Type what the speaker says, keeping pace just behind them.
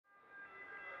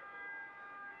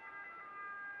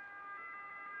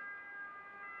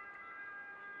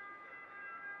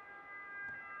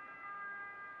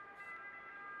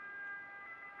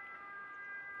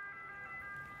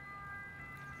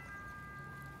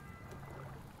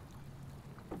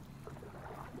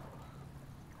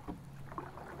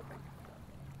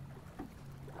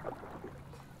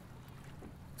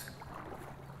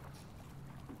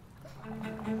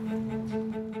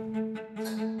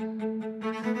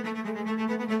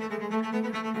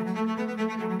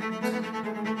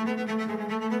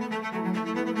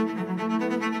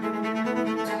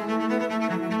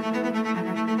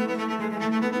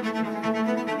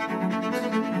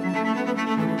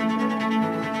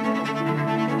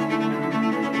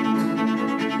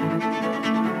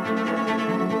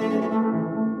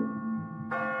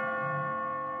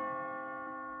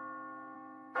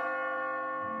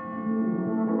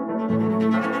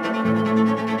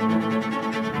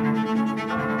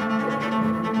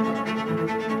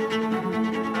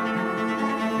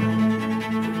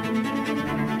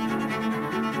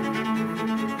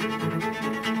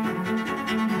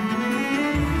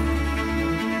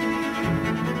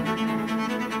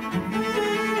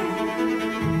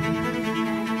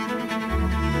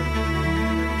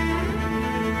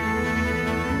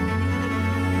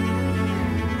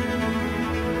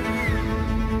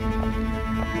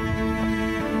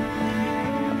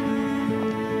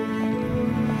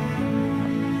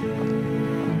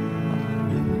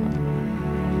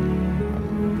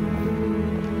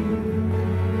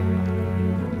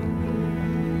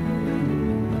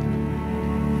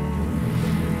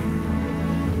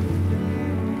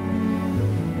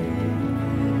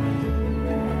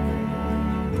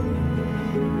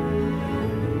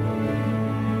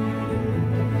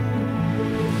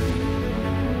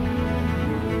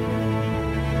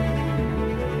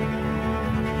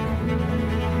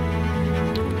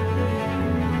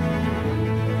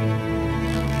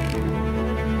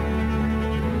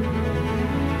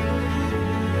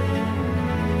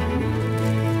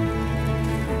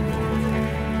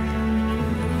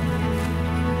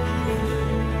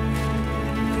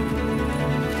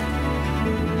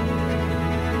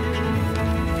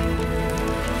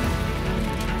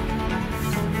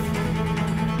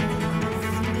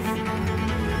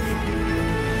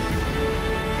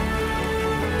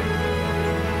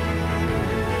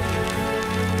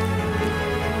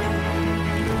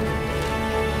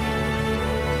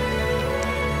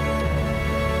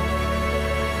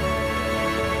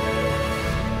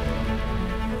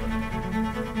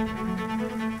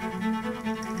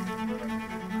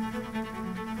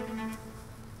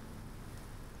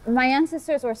My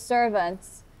ancestors were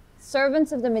servants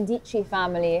of the Medici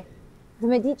family. The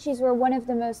Medicis were one of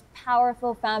the most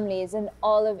powerful families in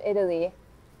all of Italy.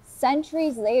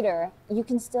 Centuries later, you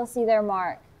can still see their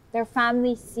mark, their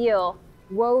family seal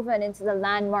woven into the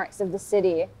landmarks of the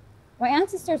city. My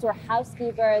ancestors were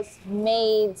housekeepers,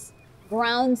 maids,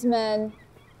 groundsmen,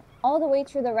 all the way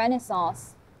through the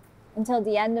Renaissance until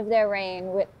the end of their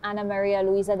reign with Anna Maria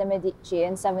Luisa de' Medici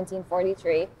in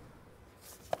 1743.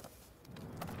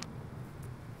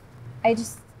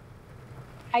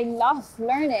 I love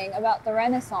learning about the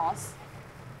Renaissance.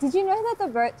 Did you know that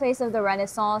the birthplace of the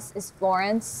Renaissance is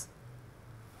Florence?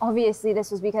 Obviously, this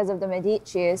was because of the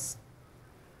Medicis.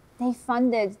 They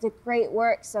funded the great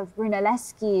works of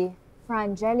Brunelleschi, Fra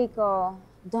Angelico,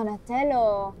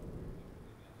 Donatello,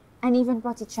 and even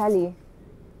Botticelli.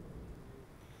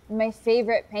 My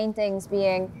favorite paintings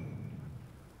being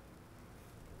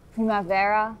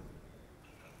Primavera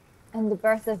and The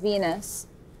Birth of Venus.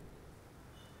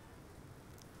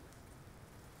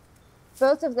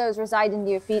 Both of those reside in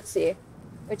the Uffizi,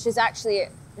 which is actually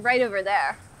right over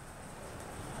there.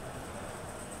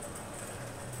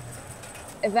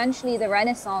 Eventually, the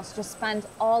Renaissance just spanned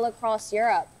all across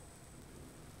Europe.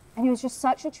 And it was just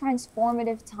such a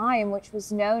transformative time, which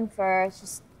was known for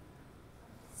just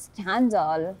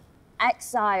scandal,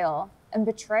 exile, and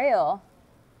betrayal.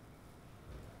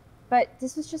 But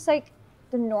this was just like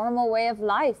the normal way of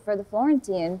life for the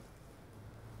Florentine.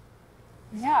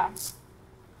 Yeah.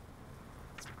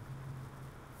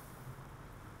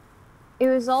 It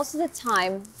was also the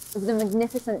time of the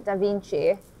magnificent Da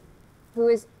Vinci, who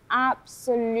is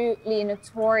absolutely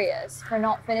notorious for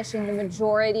not finishing the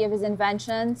majority of his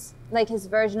inventions, like his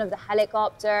version of the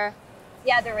helicopter, the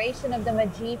adoration of the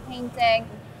Magi painting,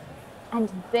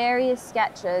 and various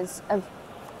sketches of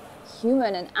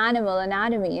human and animal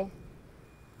anatomy.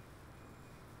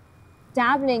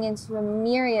 Dabbling into a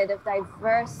myriad of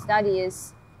diverse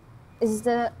studies is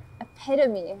the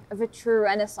epitome of a true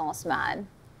Renaissance man,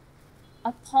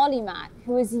 a polymath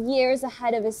who was years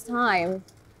ahead of his time.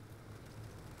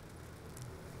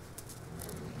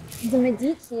 The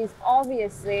Medicis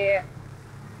obviously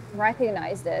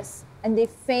recognized this, and they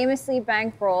famously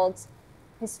bankrolled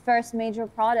his first major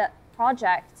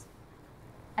project,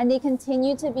 and they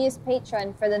continued to be his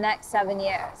patron for the next 7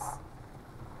 years.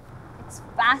 It's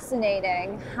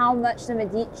fascinating how much the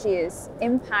Medicis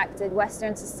impacted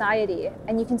Western society,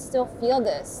 and you can still feel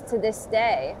this to this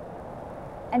day,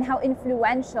 and how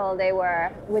influential they were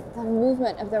with the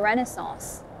movement of the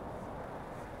Renaissance.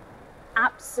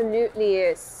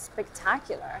 Absolutely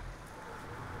spectacular.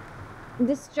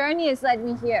 This journey has led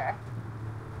me here,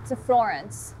 to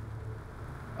Florence,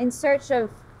 in search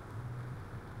of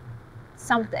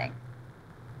something.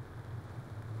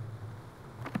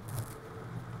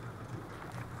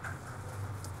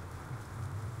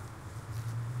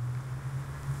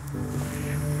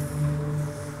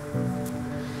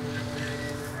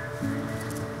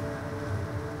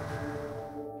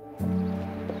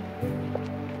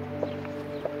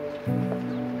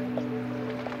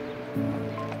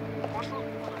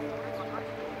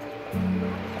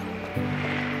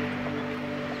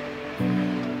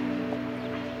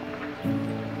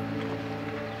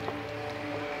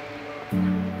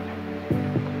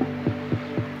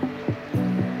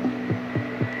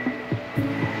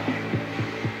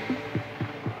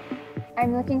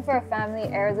 I'm looking for a family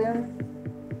heirloom,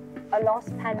 a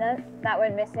lost pendant that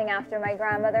went missing after my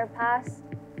grandmother passed.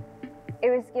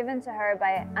 It was given to her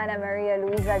by Anna Maria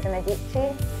Luisa de'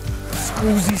 Medici.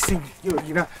 Scusi,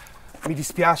 signorina, mi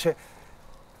dispiace.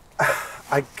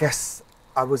 I guess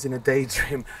I was in a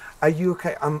daydream. Are you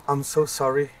okay? I'm so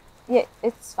sorry. Yeah,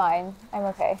 it's fine. I'm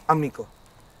okay. I'm Nico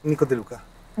De Luca.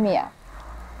 Mia.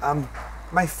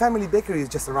 My family bakery is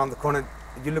just around the corner.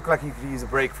 You look like you could use a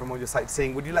break from all your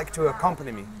sightseeing. Would you like to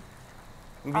accompany me?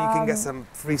 Maybe you can get some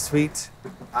free sweet,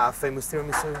 famous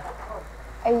tiramisu.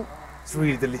 It's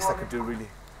really the least I could do, really.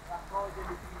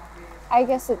 I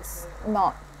guess it's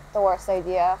not the worst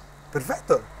idea.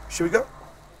 Perfetto. Should we go?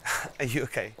 Are you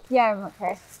okay? Yeah, I'm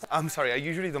okay. I'm sorry, I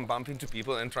usually don't bump into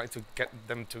people and try to get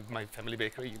them to my family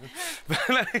bakery, even. But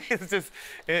like, it's just,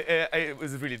 it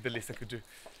was really the least I could do.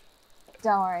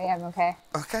 Don't worry, I'm okay.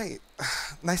 Okay,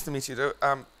 nice to meet you, though.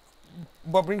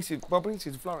 What brings you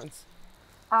to Florence?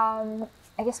 I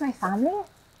guess my family?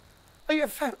 Oh, you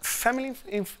have family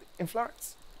in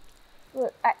Florence?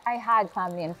 Well, I had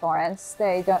family in Florence.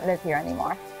 They don't live here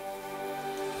anymore.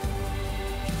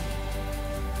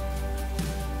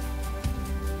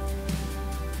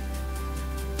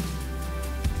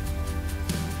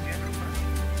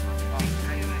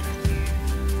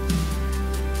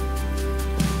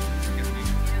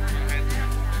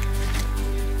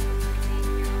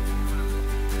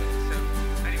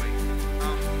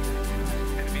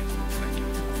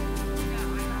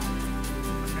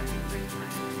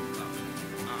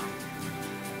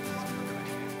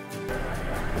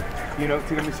 You know,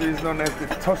 tiramisu is known as the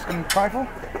Tuscan trifle.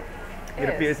 It It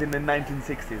appears is. in the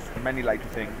 1960s. Many like to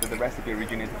think that the recipe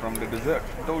originated from the dessert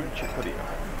Dolce.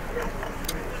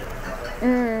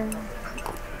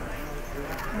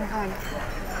 Okay.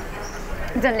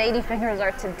 The lady fingers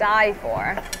are to die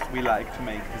for. We like to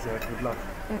make dessert with love.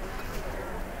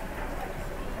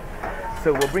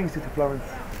 So what brings you to Florence?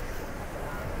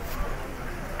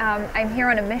 I'm here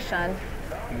on a mission.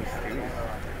 Mysterious.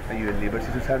 Are you at liberty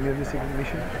to tell me of your secret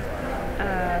mission?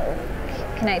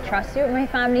 Can I trust you with my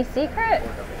family secret?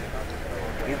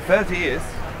 In 30 years,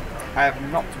 I have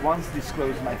not once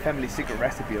disclosed my family secret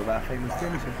recipe of our famous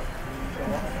tiramisu.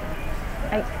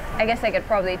 I guess I could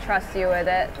probably trust you with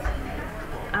it.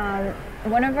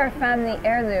 One of our family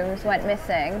heirlooms went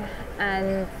missing,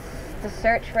 and the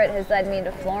search for it has led me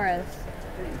to Florence.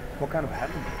 What kind of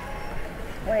heirloom?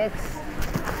 Well,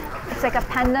 it's like a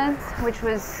pendant which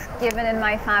was given in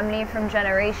my family from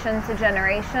generation to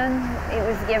generation. It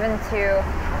was given to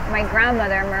my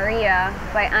grandmother Maria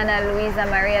by Anna Luisa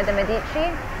Maria de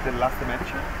Medici. The last de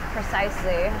Medici?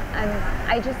 Precisely. And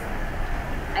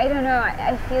I don't know,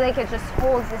 I feel like it just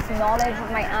holds this knowledge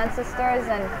of my ancestors,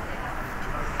 and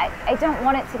I don't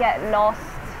want it to get lost.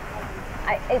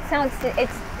 I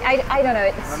don't know,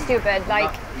 it's stupid.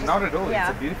 Like, not at all. yeah.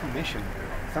 It's a beautiful mission.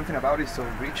 Something about it is so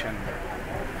rich and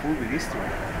full with history.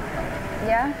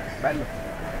 Yeah? Bello.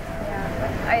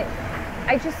 Yeah.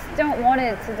 I just don't want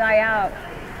it to die out.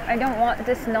 I don't want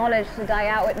this knowledge to die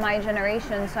out with my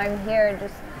generation, so I'm here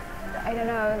just, I don't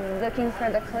know, looking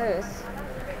for the clues.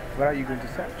 Where are you going to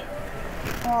search?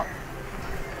 Well,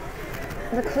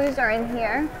 the clues are in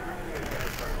here.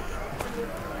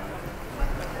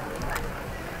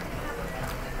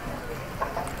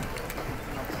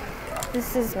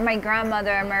 This is my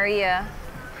grandmother, Maria.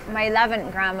 My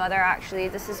 11th grandmother, actually.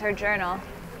 This is her journal.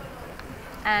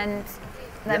 And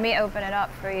let me open it up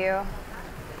for you.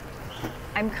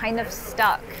 I'm kind of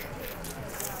stuck.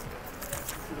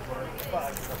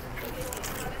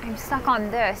 I'm stuck on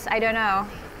this. I don't know.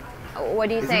 What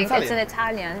do you think? It's in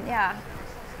Italian, yeah.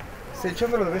 Se il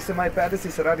ciondolo dovesse mai perdersi,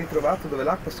 sarà ritrovato dove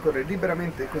l'acqua scorre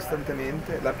liberamente e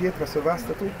costantemente, la pietra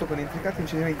sovrasta tutto con intricati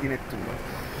incisioni di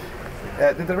Nettuno.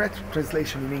 The direct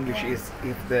translation in English is,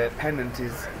 if the pendant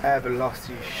is ever lost,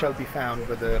 it shall be found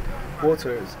where the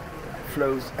waters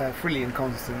flows freely and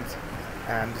constant,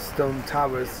 and stone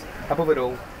towers above it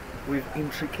all with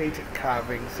intricate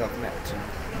carvings of Neptune.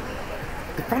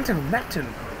 The fountain of Neptune!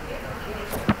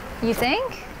 You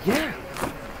think? Yeah!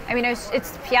 I mean,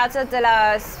 it's Piazza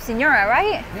della Signora,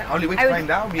 right? Yeah, only way to find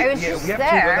out. We have to go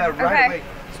there right away.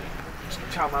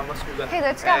 Ciao mamma, scusa. Hey,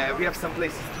 let's go. We have some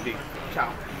places to be.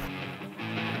 Ciao.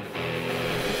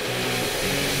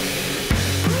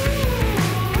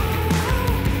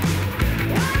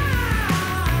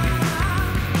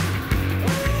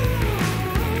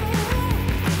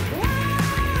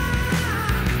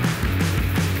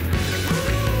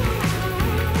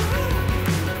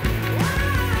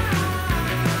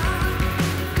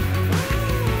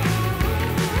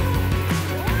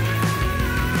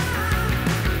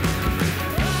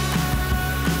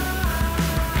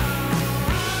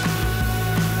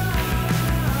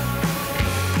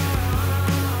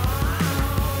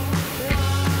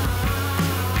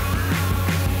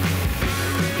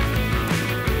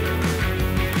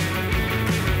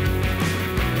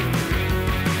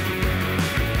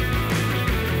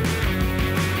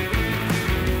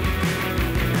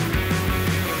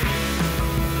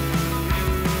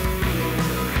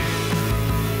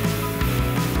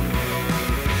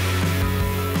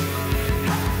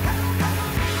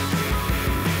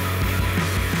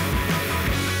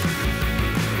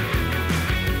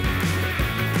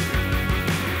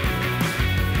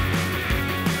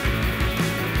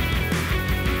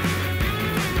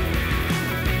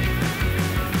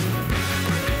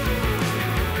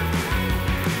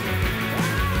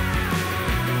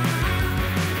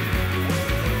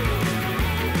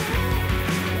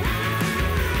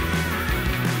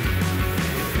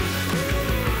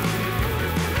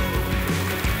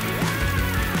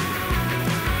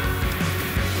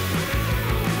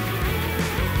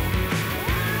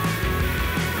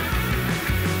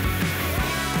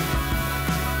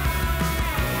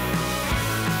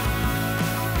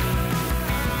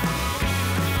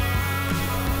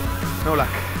 No luck.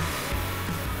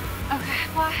 Okay,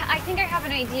 well, I think I have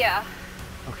an idea.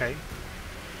 Okay.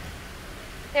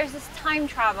 There's this time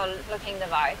travel looking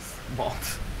device.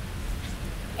 What?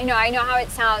 I know how it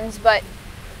sounds, but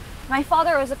my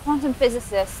father was a quantum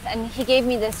physicist, and he gave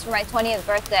me this for my 20th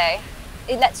birthday.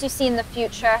 It lets you see in the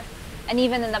future and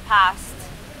even in the past.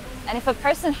 And if a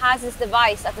person has this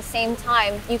device at the same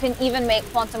time, you can even make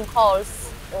quantum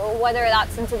calls whether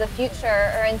that's into the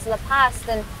future or into the past.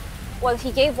 And well,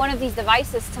 he gave one of these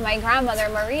devices to my grandmother,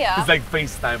 Maria. It's like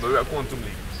FaceTime, but we are quantum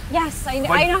leap. Yes, I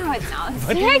know how it sounds.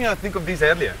 Why didn't you think of this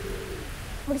earlier?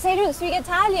 Because I don't speak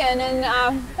Italian,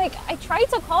 and like I tried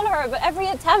to call her, but every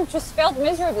attempt just failed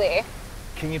miserably.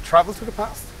 Can you travel to the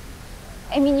past?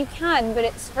 I mean, you can, but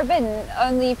it's forbidden.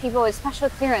 Only people with special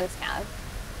clearance can.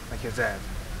 Like your dad?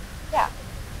 Yeah.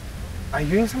 Are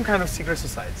you in some kind of secret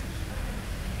society?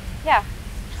 Yeah.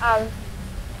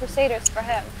 Crusaders for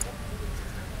him.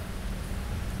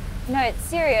 No, it's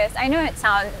serious. I know it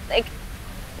sounds like...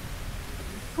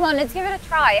 Come on, let's give it a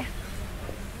try.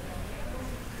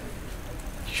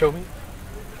 Show me.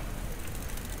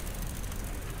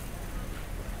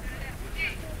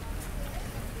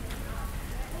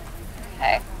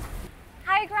 Okay.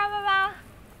 Hi, Grandmama.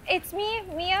 It's me,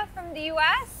 Mia from the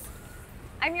US.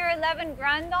 I'm your 11th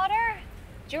granddaughter.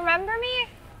 Do you remember me?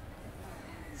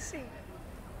 Sì,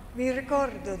 mi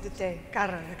ricordo di te,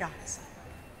 cara ragazza.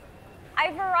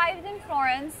 I've arrived in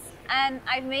Florence and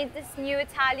I've made this new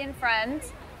Italian friend.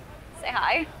 Say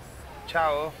hi.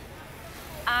 Ciao.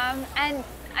 And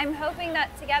I'm hoping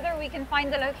that together we can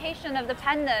find the location of the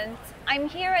pendant. I'm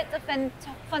here at the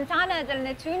Fontana del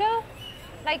Nettuno,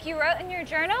 like you wrote in your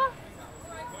journal.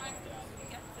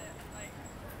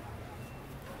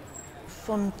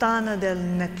 Fontana del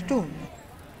Nettuno.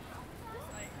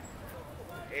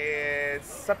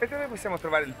 Sapete dove possiamo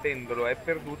trovare il pendolo? È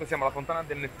perduto, siamo alla Fontana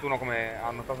del Nettuno come ha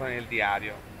notato nel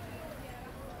diario.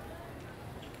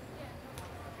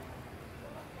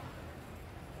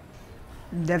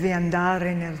 Devi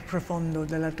andare nel profondo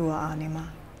della tua anima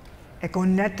e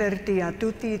connetterti a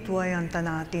tutti i tuoi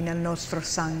antenati nel nostro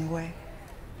sangue.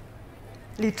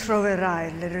 Lì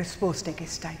troverai le risposte che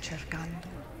stai cercando.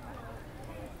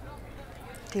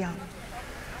 Ti amo.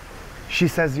 She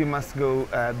says you must go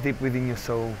deep within your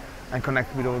soul and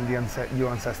connect with all your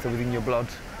ancestors within your blood,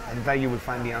 and there you will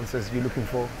find the answers you're looking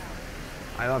for.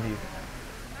 I love you.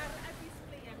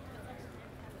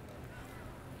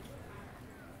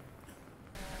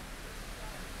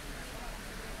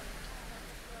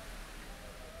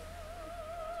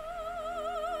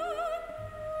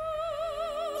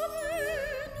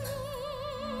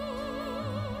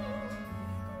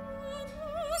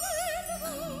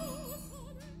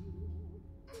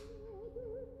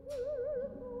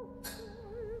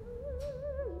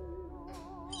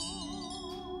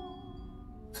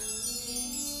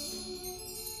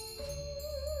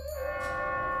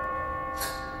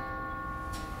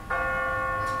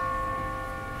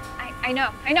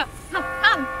 I know.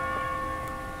 Come.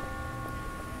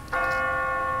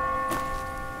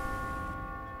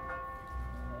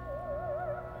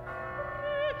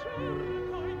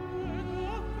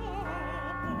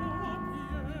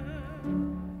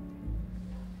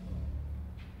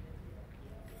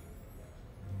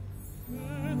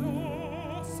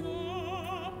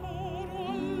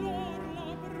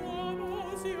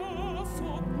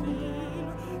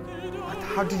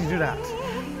 How did you do that?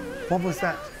 What was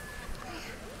that?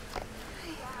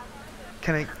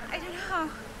 Can I don't know.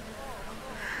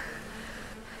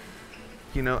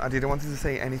 You know, I didn't want to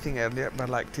say anything earlier, but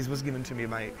like this was given to me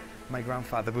by my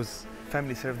grandfather, whose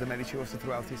family served the Medici also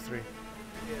throughout history.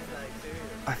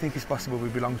 I think it's possible we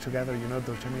belong together, you know,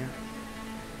 Dolce mia.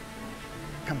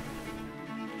 Come.